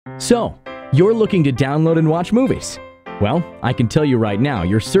So, you're looking to download and watch movies? Well, I can tell you right now,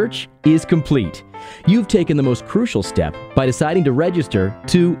 your search is complete. You've taken the most crucial step by deciding to register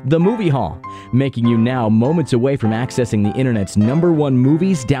to the Movie Hall, making you now moments away from accessing the internet's #1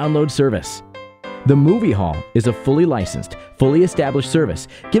 movies download service. The Movie Hall is a fully licensed, fully established service,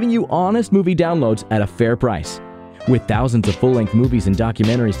 giving you honest movie downloads at a fair price. With thousands of full-length movies and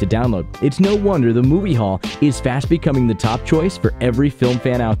documentaries to download, it's no wonder the Movie Hall is fast becoming the top choice for every film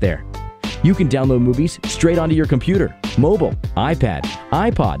fan out there. You can download movies straight onto your computer, mobile, iPad,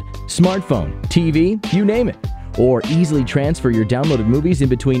 iPod, smartphone, TV, you name it, or easily transfer your downloaded movies in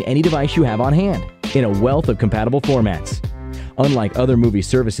between any device you have on hand, in a wealth of compatible formats. Unlike other movie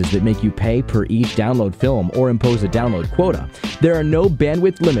services that make you pay per each download film or impose a download quota, there are no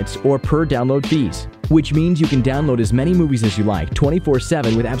bandwidth limits or per download fees, which means you can download as many movies as you like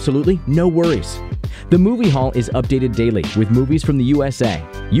 24/7 with absolutely no worries. The Movie Hall is updated daily with movies from the USA,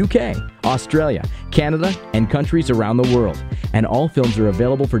 UK, Australia, Canada, and countries around the world, and all films are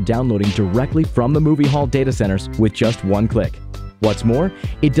available for downloading directly from the Movie Hall data centers with just one click. What's more,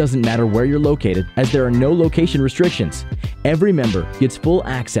 it doesn't matter where you're located, as there are no location restrictions. Every member gets full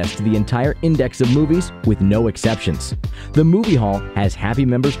access to the entire index of movies with no exceptions. The Movie Hall has happy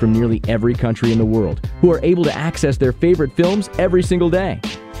members from nearly every country in the world who are able to access their favorite films every single day.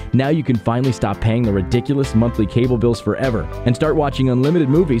 Now you can finally stop paying the ridiculous monthly cable bills forever and start watching unlimited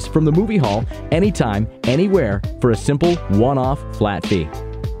movies from the Movie Hall anytime, anywhere for a simple one-off flat fee.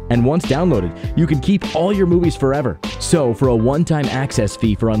 And once downloaded, you can keep all your movies forever. So for a one-time access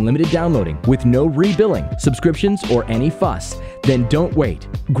fee for unlimited downloading with no rebilling, subscriptions, or any fuss, then don't wait.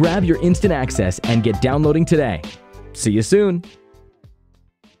 Grab your instant access and get downloading today. See you soon.